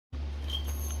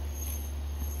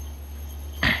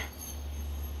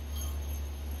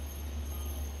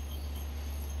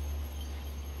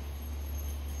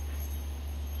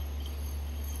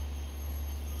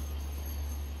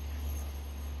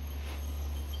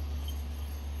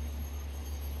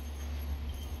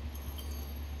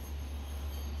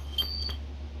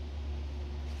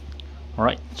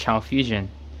Alright, Chow Fusion.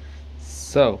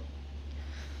 So,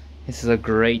 this is a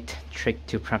great trick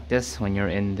to practice when you're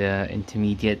in the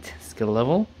intermediate skill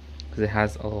level, because it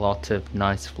has a lot of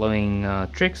nice flowing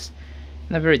tricks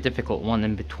and a very difficult one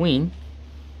in between.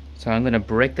 So I'm going to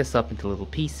break this up into little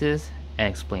pieces and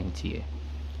explain it to you.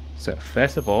 So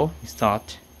first of all, you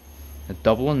start a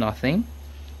double or nothing.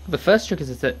 The first trick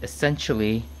is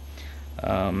essentially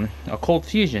a cold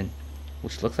fusion,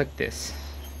 which looks like this.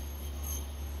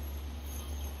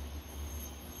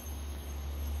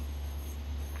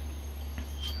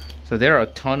 So there are a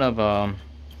ton of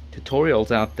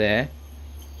tutorials out there,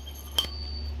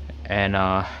 and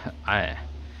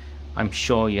I'm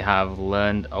sure you have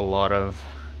learned a lot of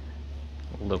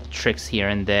little tricks here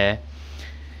and there,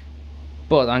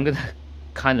 but I'm gonna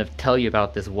kind of tell you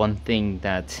about this one thing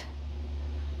that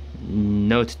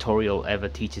no tutorial ever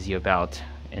teaches you about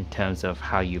in terms of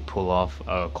how you pull off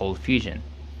a cold fusion.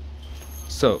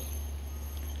 So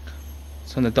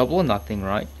in the double or nothing,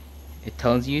 right, it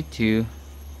tells you to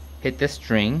hit the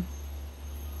string,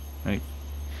 right,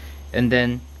 and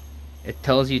then it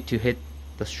tells you to hit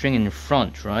the string in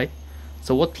front, right?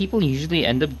 So what people usually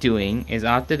end up doing is,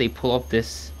 after they pull off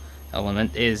this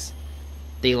element, is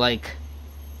they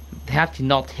have to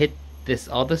not hit this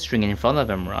other string in front of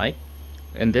them, right?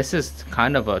 And this is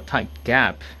kind of a tight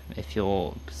gap if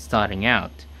you're starting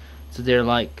out. So they're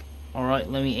like, alright,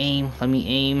 let me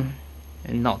aim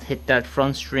and not hit that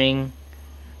front string,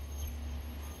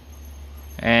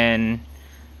 and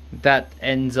that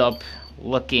ends up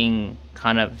looking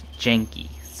kind of janky.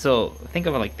 So think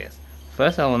of it like this: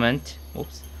 first element,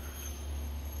 oops,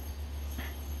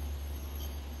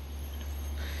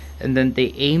 and then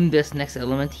they aim this next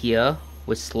element here,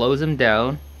 which slows them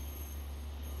down,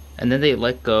 and then they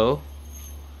let go,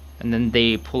 and then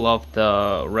they pull off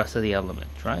the rest of the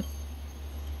element, right?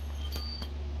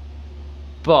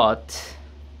 But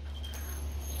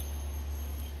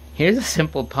here's a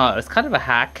simple part. It's kind of a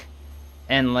hack,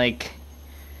 and like,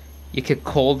 you could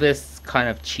call this kind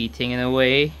of cheating in a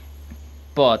way,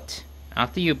 but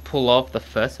after you pull off the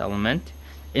first element,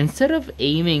 instead of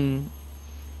aiming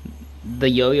the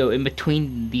yo-yo in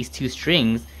between these two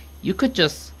strings, you could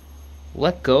just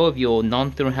let go of your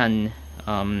non-through hand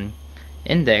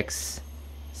index.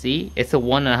 See, it's a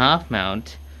 1.5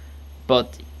 mount,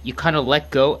 but you kind of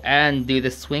let go and do the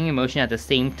swinging motion at the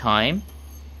same time,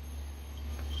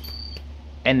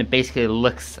 and it basically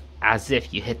looks as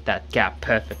if you hit that gap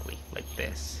perfectly, like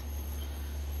this.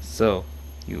 So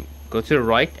you go to the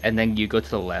right, and then you go to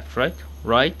the left,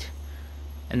 right,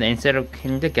 and then instead of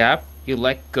hitting the gap, you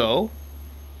let go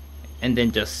and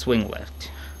then just swing left.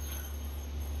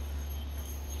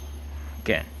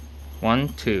 Again, 1,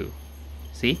 2.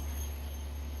 See?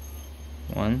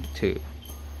 1, 2.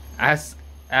 As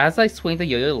I swing the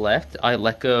yo-yo left, I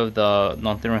let go of the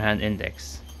non-through hand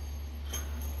index,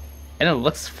 and it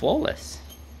looks flawless.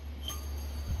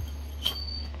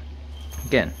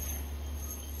 Again,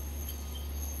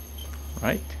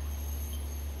 right?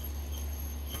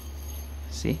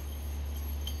 See?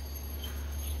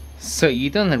 So you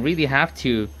don't really have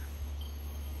to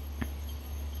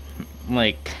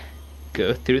like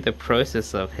go through the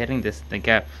process of hitting the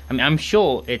gap. I mean, I'm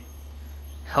sure it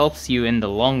helps you in the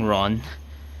long run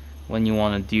when you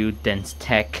want to do dense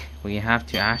tech, where you have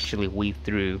to actually weave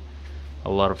through a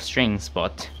lot of strings.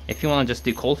 But if you want to just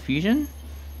do cold fusion,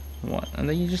 and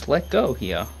then you just let go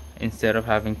here instead of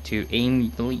having to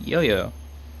aim the yo-yo.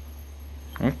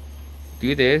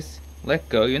 Do this, let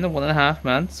go, you're in the 1.5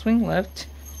 mount, swing left,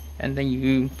 and then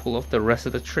you pull off the rest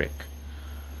of the trick.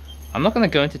 I'm not going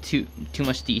to go into too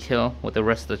much detail with the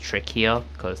rest of the trick here,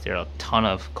 because there are a ton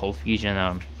of cold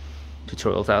fusion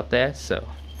tutorials out there. So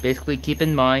basically keep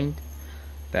in mind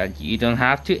that you don't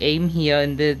have to aim here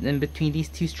in between these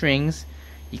two strings.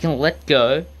 You can let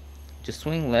go, just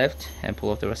swing left and pull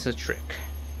off the rest of the trick.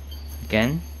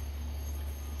 Again,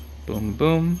 boom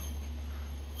boom.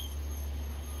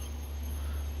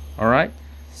 Alright,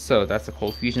 so that's the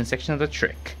cold fusion section of the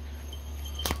trick.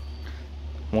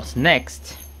 What's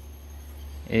next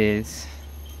is,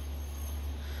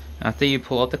 after you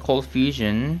pull out the cold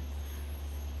fusion,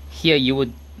 here you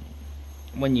would,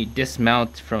 when you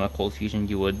dismount from a cold fusion,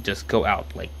 you would just go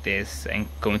out like this and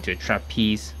go into a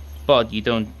trapeze, but you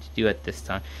don't do it this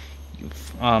time.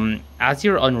 As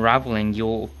you're unraveling,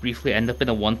 you'll briefly end up in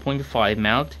a 1.5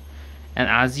 mount, and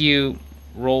as you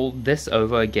roll this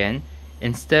over again,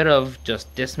 instead of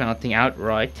just dismounting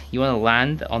outright, you want to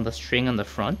land on the string on the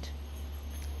front,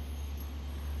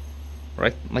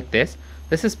 right, like this.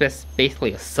 This is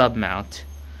basically a sub mount,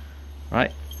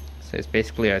 right? So it's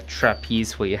basically a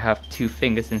trapeze where you have two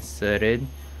fingers inserted.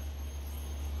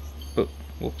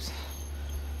 Whoops.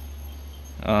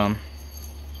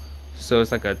 So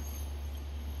it's like a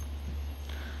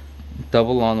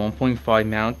double on 1.5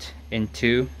 mount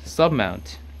into sub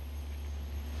mount.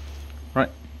 Right.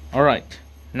 Alright.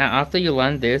 Now after you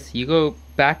land this, you go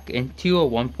back into a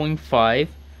 1.5,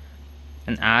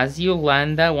 and as you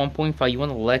land that 1.5, you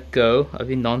want to let go of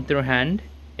your non-through hand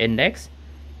index.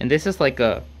 And this is like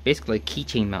a basically a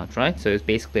keychain mount, right? So it's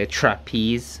basically a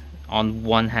trapeze on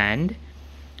one hand,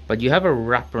 but you have a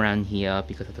wraparound here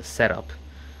because of the setup.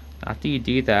 After you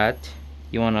do that,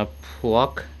 you want to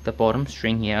pluck the bottom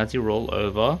string here as you roll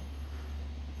over,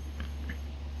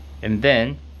 and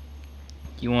then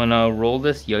you want to roll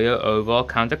this yo-yo over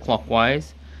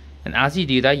counterclockwise. And as you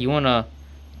do that, you want to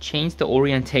change the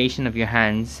orientation of your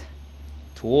hands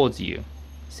towards you.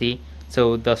 See,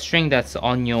 so the string that's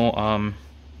on your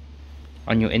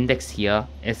index here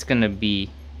is gonna be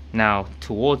now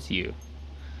towards you.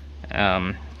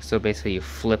 So basically you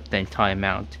flip the entire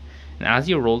mount, and as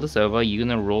you roll this over, you're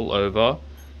gonna roll over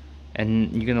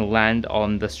and you're gonna land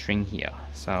on the string here.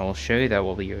 So I'll show you that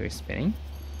while the yo-yo is spinning.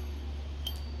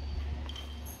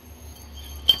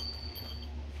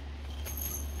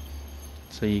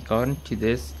 So you got into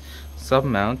this sub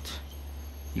mount,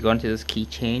 you got into this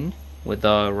keychain with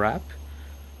the wrap.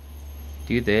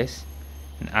 Do this,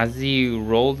 and as you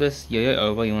roll this yo-yo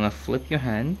over, you want to flip your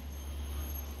hand.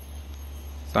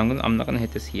 So I'm not gonna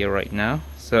hit this here right now.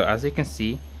 So as you can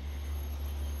see,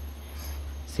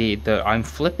 I'm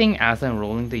flipping as I'm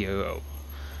rolling the yo-yo,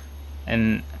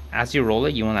 and as you roll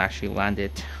it, you want to actually land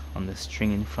it on the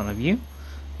string in front of you,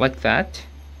 like that.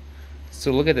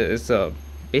 So look at it, it's a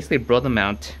basically brother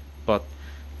mount, but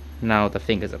now the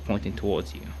fingers are pointing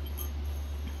towards you.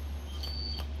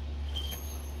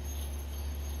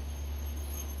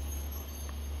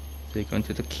 So you go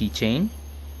into the keychain,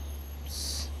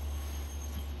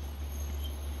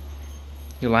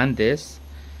 you land this,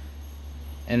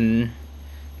 and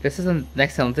this is the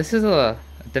next element. This is a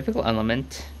difficult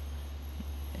element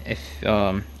if you're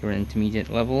an intermediate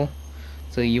level.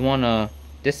 So you want to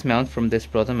dismount from this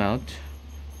brother mount,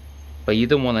 but you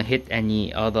don't want to hit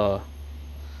any other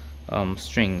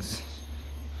strings.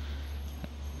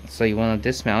 So you want to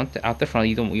dismount out the front.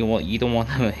 You don't want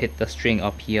to hit the string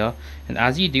up here. And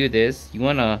as you do this, you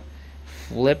want to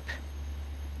flip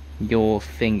your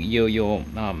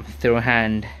through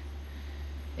hand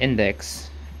index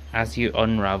as you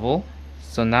unravel.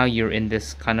 So now you're in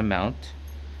this kind of mount.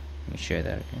 Let me show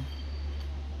that again.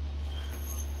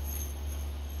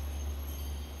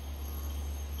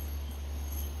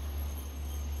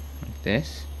 Like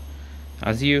this.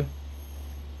 As you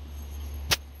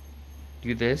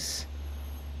do this,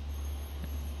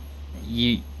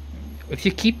 if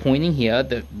you keep pointing here,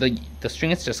 the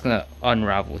string is just gonna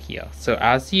unravel here. So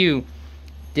as you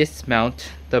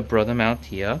dismount the brother mount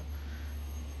here,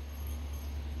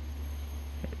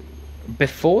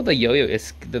 before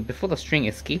the string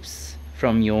escapes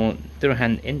from your through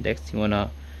hand index, you wanna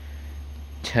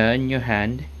turn your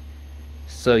hand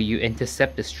so you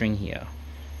intercept the string here.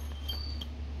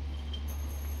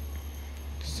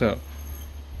 So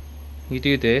you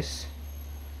do this.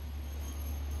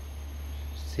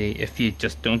 See, if you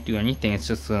just don't do anything, it's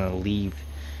just gonna leave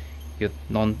your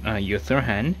third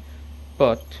hand.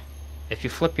 But if you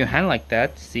flip your hand like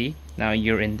that, see, now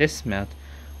you're in this mount,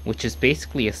 which is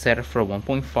basically a setup for a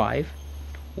 1.5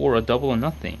 or a double or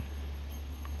nothing.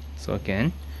 So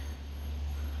again,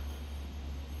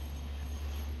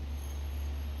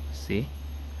 see,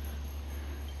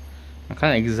 I'm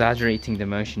kind of exaggerating the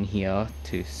motion here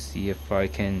to see if I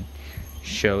can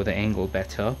show the angle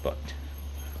better, but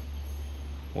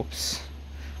whoops.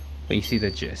 But you see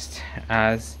the gist.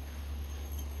 As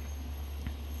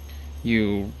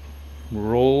you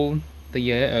roll the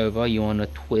yo over, you want to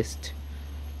twist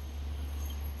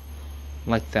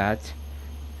like that.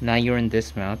 Now you're in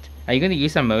this mount. Are you going to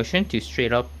use a motion to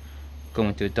straight up go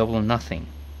into a double or nothing?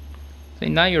 So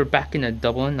now you're back in a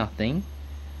double or nothing.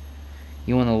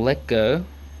 You want to let go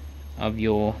of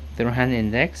your third hand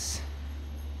index,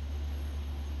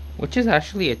 which is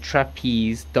actually a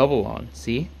trapeze double on.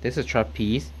 See, this is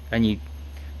trapeze, and you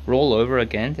roll over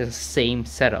again. There's the same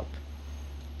setup.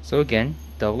 So again,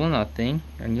 double or nothing,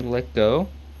 and you let go,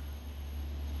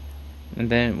 and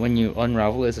then when you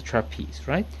unravel, it's a trapeze,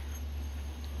 right?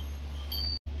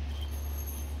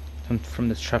 From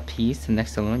the trapeze, the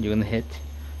next element you're gonna hit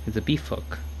is a beef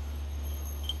hook.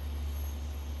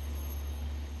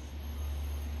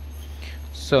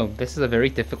 So this is a very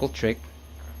difficult trick,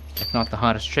 if not the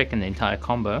hardest trick in the entire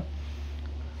combo.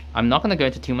 I'm not going to go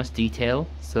into too much detail,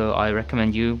 so I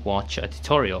recommend you watch a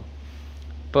tutorial.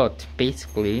 But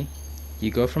basically,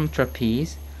 you go from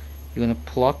trapeze, you're going to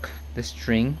pluck the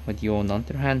string with your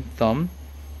non-through-hand thumb,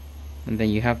 and then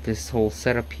you have this whole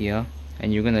setup here,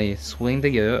 and you're gonna swing the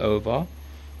yo-yo over,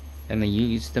 and then you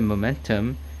use the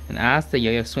momentum, and as the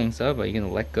yo-yo swings over, you're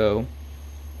gonna let go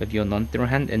with your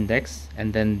non-through-hand index,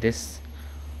 and then this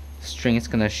string is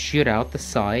gonna shoot out the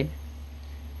side,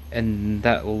 and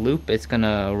that loop is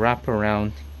gonna wrap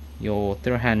around your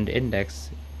through-hand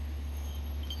index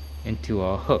into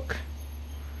a hook.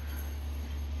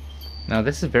 Now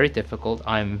this is very difficult.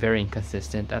 I'm very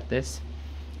inconsistent at this.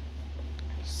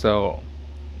 So,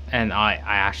 and I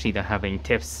actually don't have any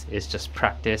tips. It's just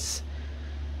practice.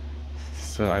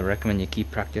 So I recommend you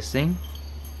keep practicing.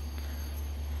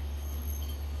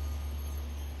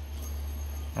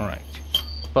 Alright.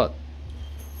 But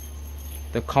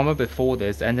the combo before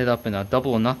this ended up in a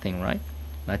double or nothing, right?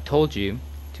 And I told you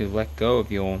to let go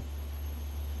of your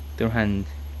through-hand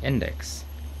index.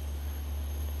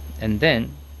 And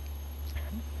then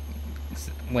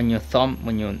when your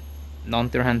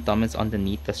non-through-hand thumb is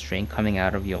underneath the string coming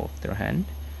out of your through-hand,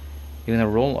 you're gonna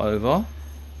roll over,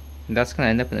 and that's gonna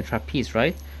end up in a trapeze,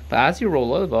 right? But as you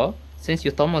roll over, since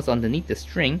your thumb was underneath the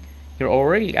string, you're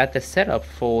already at the setup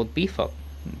for beef up,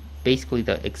 basically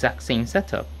the exact same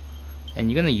setup, and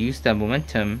you're gonna use that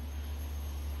momentum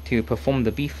to perform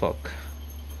the beef hook.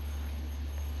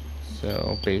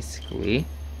 So basically,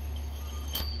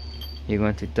 you're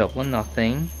going to double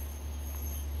nothing,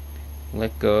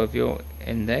 let go of your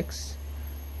index,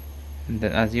 and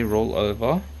then as you roll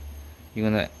over, you're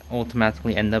gonna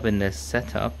automatically end up in this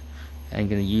setup, and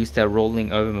you're gonna use that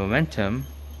rolling over momentum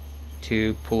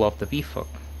to pull off the beef hook.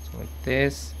 So like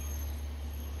this,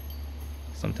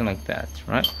 something like that,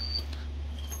 right?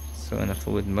 So in a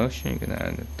fluid motion, you're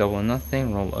gonna double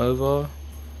nothing, roll over,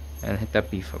 and hit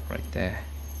that beef hook right there.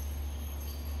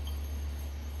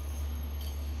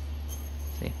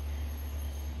 See?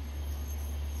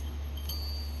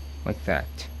 Like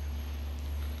that.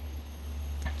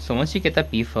 So once you get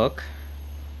that beef hook,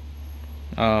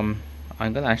 I'm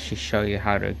gonna actually show you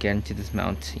how to get into this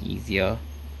mount easier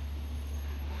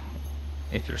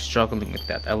if you're struggling with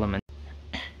that element.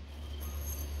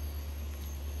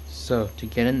 So to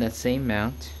get in that same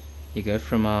mount, you go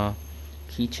from a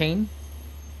keychain,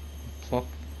 pluck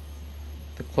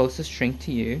the closest string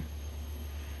to you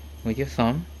with your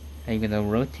thumb, and you're gonna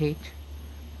rotate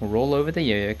or roll over the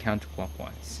yo-yo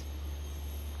counterclockwise,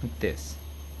 like this.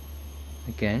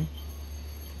 Again,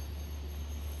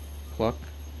 pluck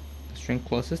the string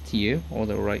closest to you or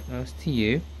the rightmost to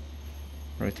you,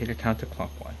 rotate it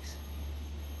counterclockwise.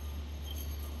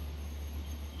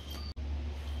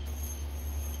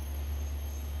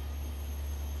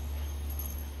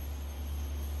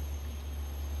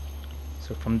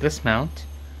 So from this mount,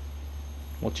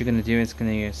 what you're going to do is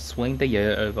going to swing the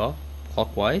yo-yo over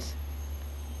clockwise.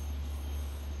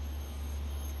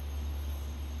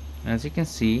 As you can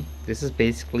see, this is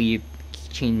basically a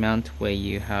keychain mount where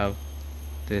you have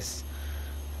this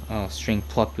string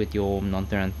plucked with your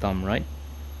non-through-hand thumb, right?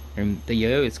 And the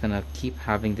yo-yo is going to keep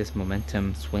having this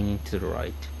momentum swinging to the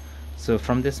right. So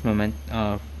from this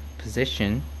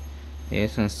position,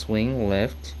 it's going to swing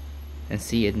left, and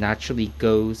see it naturally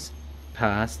goes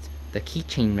past the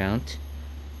keychain mount,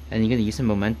 and you're going to use the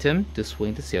momentum to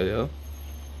swing this yo-yo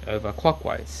over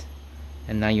clockwise,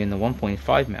 and now you're in the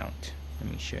 1.5 mount.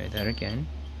 Let me show you that again.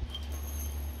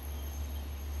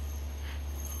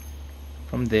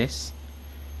 From this,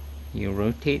 you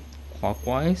rotate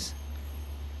clockwise,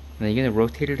 and then you're going to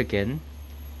rotate it again,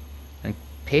 and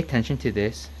pay attention to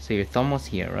this. So your thumb was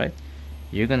here, right?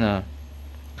 You're going to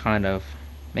kind of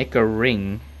make a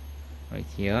ring right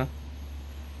here,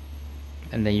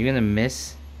 and then you're going to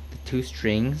miss the two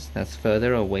strings that's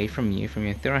further away from you from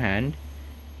your through hand,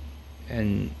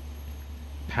 and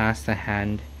pass the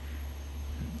hand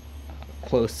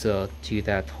closer to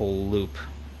that whole loop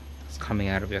that's coming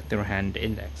out of your through hand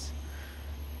index,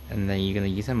 and then you're going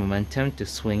to use that momentum to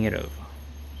swing it over.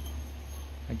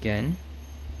 Again,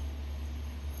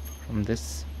 from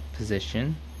this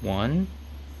position, 1,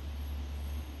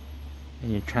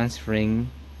 and you're transferring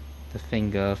the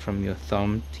finger from your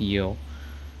thumb to your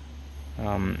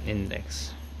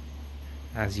index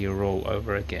as you roll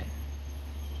over again.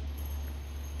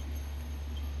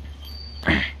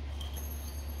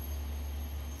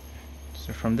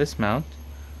 So from this mount,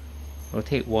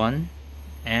 rotate 1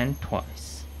 and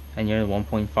twice, and you're in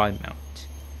 1.5 mount.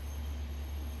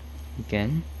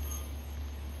 Again,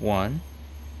 1,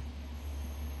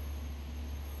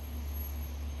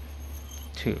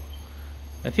 2.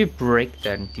 If you break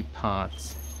that into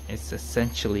parts, it's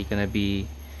essentially going to be,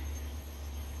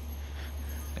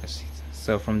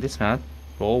 so from this mount,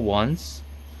 roll once,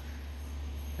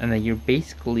 and then you're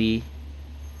basically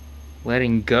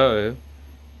letting go,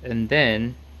 and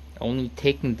then only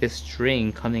taking this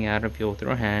string coming out of your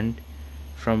throw hand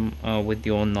from with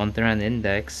your non-throw hand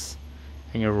index,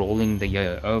 and you're rolling the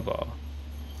yo-yo over.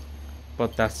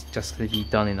 But that's just going to be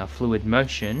done in a fluid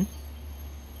motion.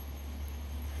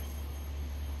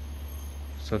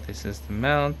 So this is the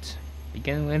mount.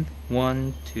 Begin with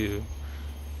 1, 2.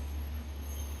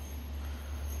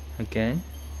 Again.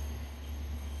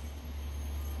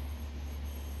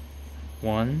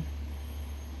 1,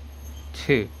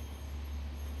 2.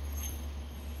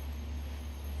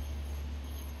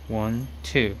 1,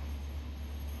 2.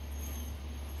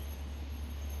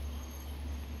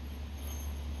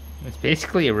 It's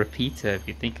basically a repeater if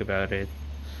you think about it.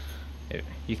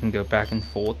 You can go back and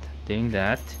forth doing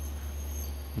that.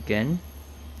 Again.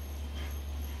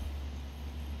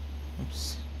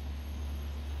 Oops.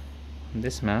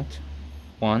 This mount.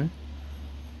 1,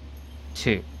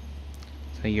 2.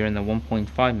 So you're in the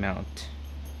 1.5 mount.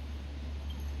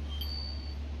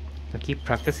 So keep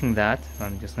practicing that.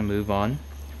 I'm just gonna move on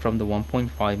from the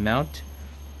 1.5 mount.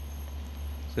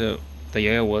 So the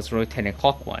yo-yo was rotating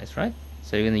clockwise, right?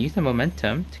 So you're gonna use the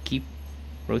momentum to keep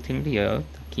rotating the yo-yo,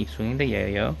 to keep swinging the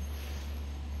yo-yo.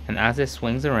 And as it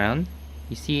swings around,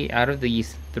 you see out of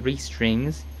these 3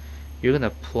 strings, you're gonna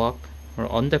pluck or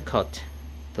undercut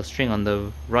the string on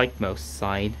the rightmost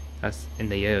side, that's in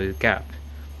the yo-yo gap,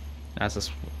 as it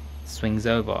swings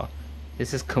over.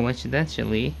 This is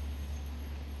coincidentally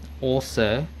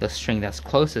also the string that's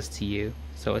closest to you,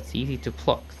 so it's easy to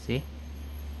pluck, see?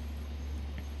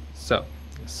 So,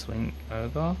 swing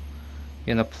over,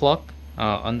 you're gonna pluck,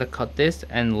 undercut this,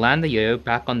 and land the yo-yo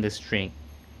back on this string.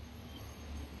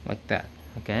 Like that.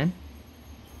 Again.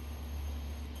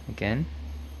 Again.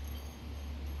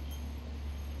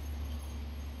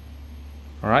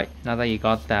 Alright, now that you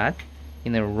got that,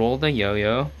 you're gonna roll the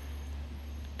yo-yo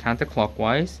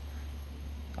counterclockwise,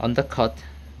 undercut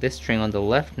this string on the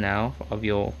left now of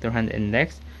your third hand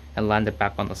index, and land it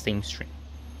back on the same string.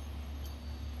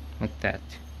 Like that.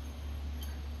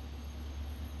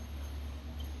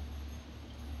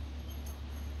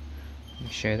 Let me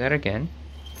show that again.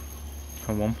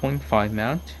 From 1.5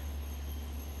 mount,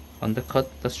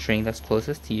 undercut the string that's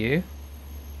closest to you,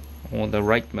 or the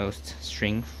rightmost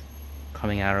string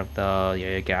coming out of the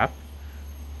yo-yo gap,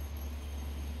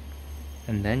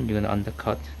 and then you're gonna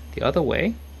undercut the other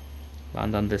way,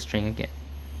 land on this string again.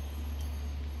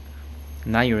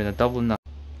 Now you're in a double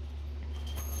nothing.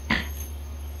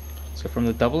 So from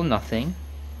the double nothing,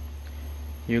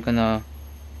 you're gonna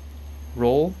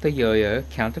roll the yo-yo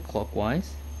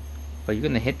counterclockwise, but you're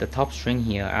gonna hit the top string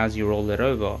here as you roll it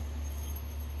over.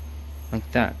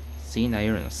 Like that. See, now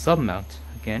you're in a sub mount.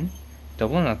 Again,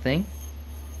 double nothing,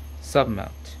 sub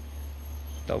mount,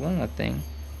 double nothing,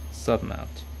 sub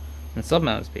mount. And sub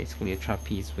mount is basically a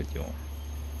trapeze with your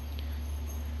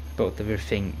both of your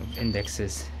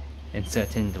indexes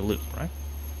inserted in the loop, right?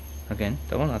 Again,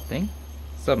 double nothing,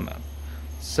 sub mount.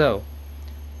 So,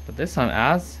 but this time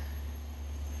as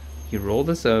you roll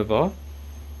this over,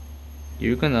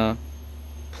 you're gonna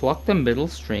pluck the middle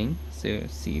string, so you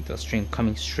see the string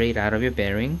coming straight out of your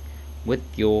bearing, with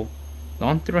your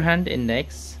non-through hand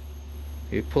index.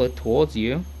 You pull it towards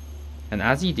you, and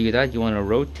as you do that, you want to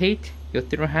rotate your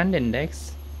through hand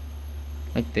index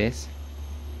like this,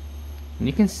 and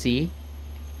you can see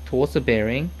towards the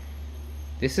bearing,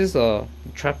 this is a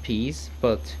trapeze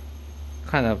but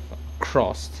kind of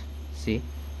crossed, see,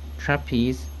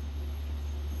 trapeze,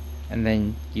 and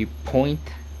then you point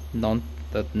the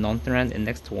non-through hand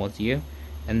index towards you,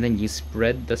 and then you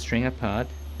spread the string apart.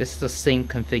 This is the same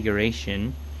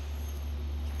configuration,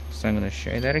 so I'm going to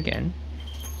show you that again.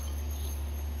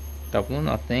 Double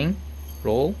nothing,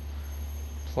 roll,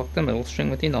 pluck the middle string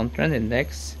with your non-through hand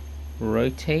index,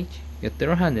 rotate your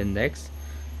through hand index,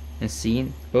 and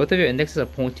see both of your indexes are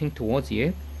pointing towards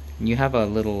you, and you have a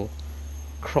little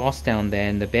cross down there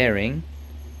in the bearing,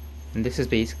 and this is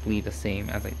basically the same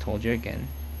as I told you again,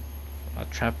 a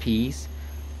trapeze,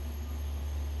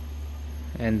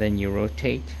 and then you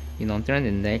rotate your non-through hand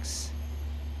index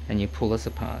and you pull this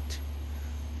apart.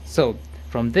 So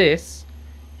from this,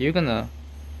 you're gonna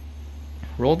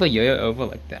roll the yo-yo over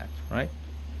like that, right?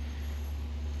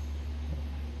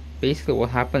 Basically what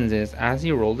happens is, as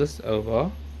you roll this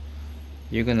over,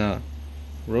 you're gonna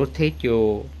rotate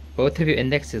your both of your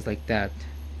indexes like that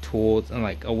towards and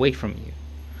like away from you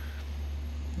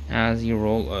as you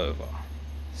roll over.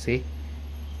 See?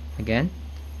 Again.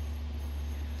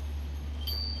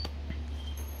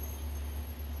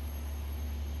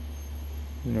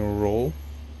 You know, roll.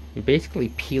 You're basically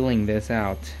peeling this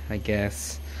out, I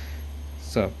guess.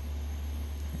 So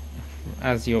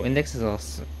as your indexes are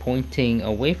pointing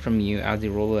away from you as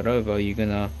you roll it over, you're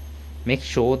gonna make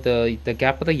sure the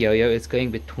gap of the yo-yo is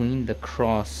going between the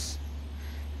crossing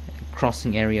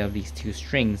area of these two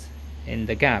strings in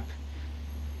the gap.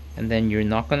 And then you're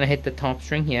not gonna hit the top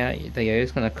string here. The yo-yo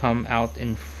is gonna come out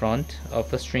in front of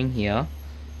the string here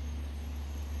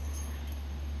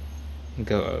and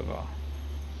go over.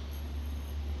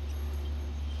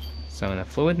 So in a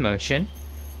fluid motion,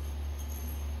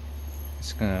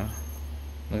 it's gonna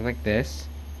look like this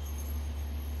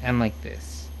and like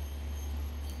this.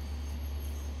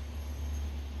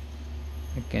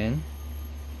 Again.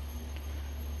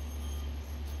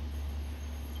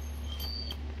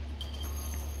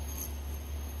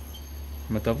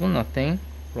 From a double nothing,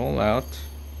 roll out,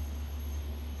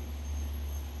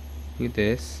 do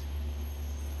this,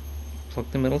 pluck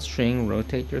the middle string,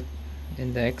 rotate your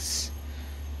index,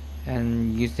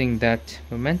 and using that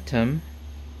momentum,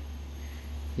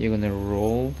 you're gonna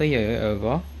roll the yo-yo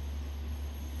over.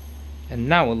 And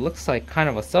now it looks like kind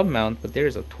of a sub mount, but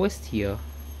there's a twist here.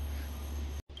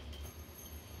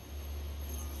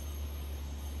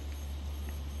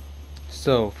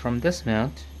 So from this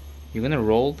mount, you're gonna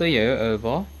roll the yo-yo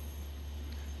over,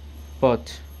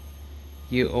 but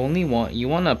you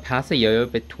wanna pass the yo-yo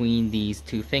between these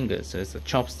two fingers, so it's a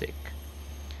chopstick.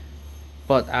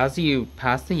 But as you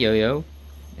pass the yo-yo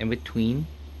in between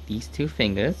these two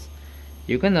fingers,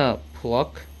 you're gonna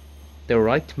pluck the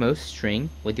rightmost string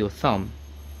with your thumb,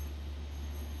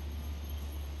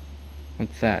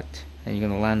 like that, and you're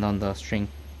gonna land on the string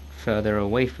further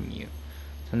away from you.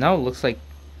 So now it looks like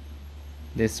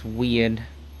this weird,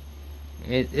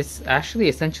 it's actually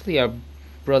essentially a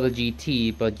Brother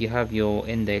GT, but you have your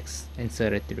index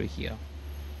inserted through here,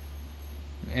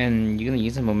 and you're gonna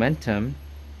use the momentum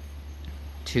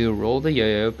to roll the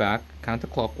yo-yo back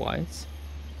counterclockwise,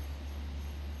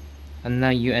 and now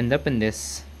you end up in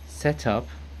this setup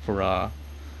for a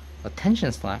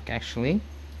tension slack actually.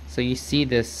 So you see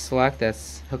this slack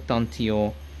that's hooked onto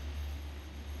your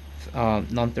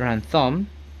non-thread thumb.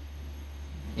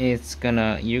 You're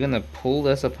gonna pull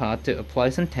this apart to apply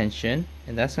some tension,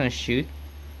 and that's gonna shoot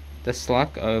the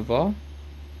slack over.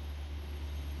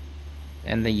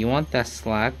 And then you want that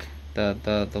slack,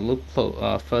 the loop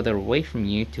further away from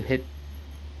you to hit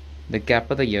the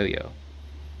gap of the yo-yo.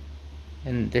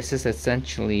 And this is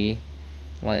essentially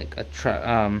like a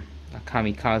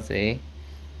kamikaze,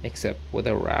 except with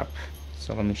a wrap.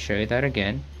 So let me show you that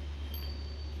again.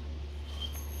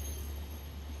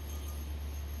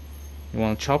 You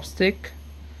want a chopstick,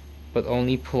 but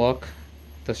only pluck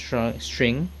the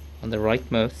string on the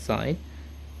rightmost side.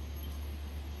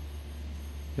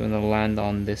 You want to land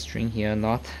on this string here,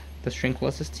 not the string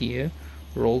closest to you.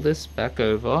 Roll this back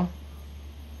over.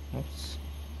 Oops.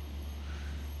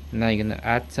 Now you're going to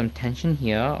add some tension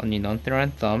here on your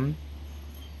non-thread thumb,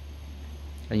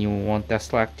 and you want that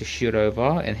slack to shoot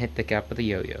over and hit the gap of the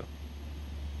yo-yo.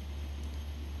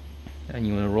 And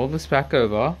you want to roll this back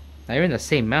over. Now you're in the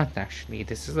same mount actually.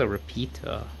 This is a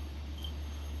repeater.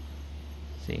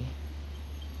 See?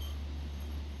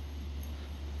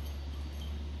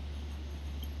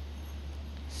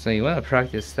 So you want to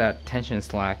practice that tension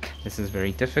slack. This is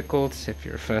very difficult if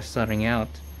you're first starting out.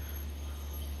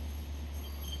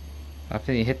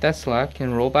 After you hit that slack, you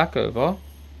can roll back over.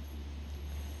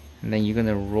 And then you're going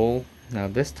to roll, now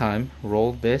this time,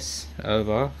 roll this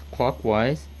over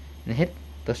clockwise and hit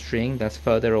the string that's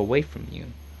further away from you.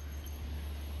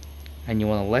 And you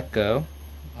want to let go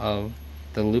of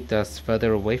the loop that's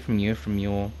further away from you from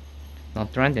your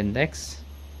non-thread index,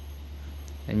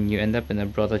 and you end up in a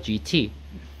Brother GT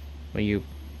where you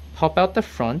pop out the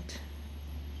front,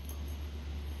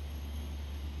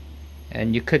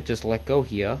 and you could just let go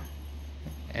here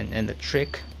and end the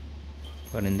trick,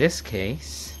 but in this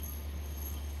case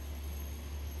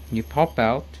you pop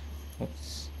out.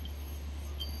 Oops.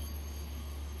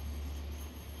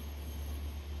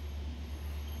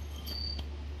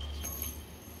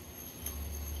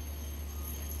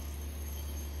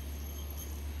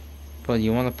 But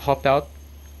you want to pop out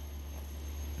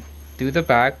through the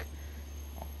back,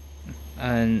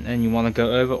 and you want to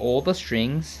go over all the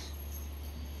strings,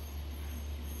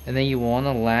 and then you want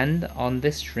to land on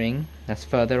this string that's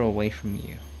further away from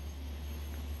you,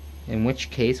 in which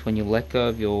case when you let go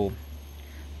of your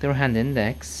third hand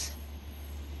index,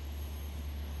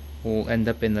 will end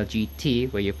up in the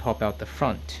GT where you pop out the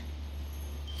front.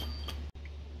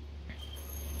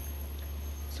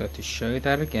 So to show you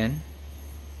that again,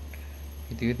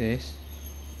 you do this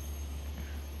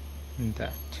and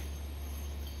that,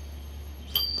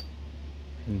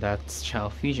 and that's Chow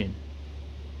Fusion.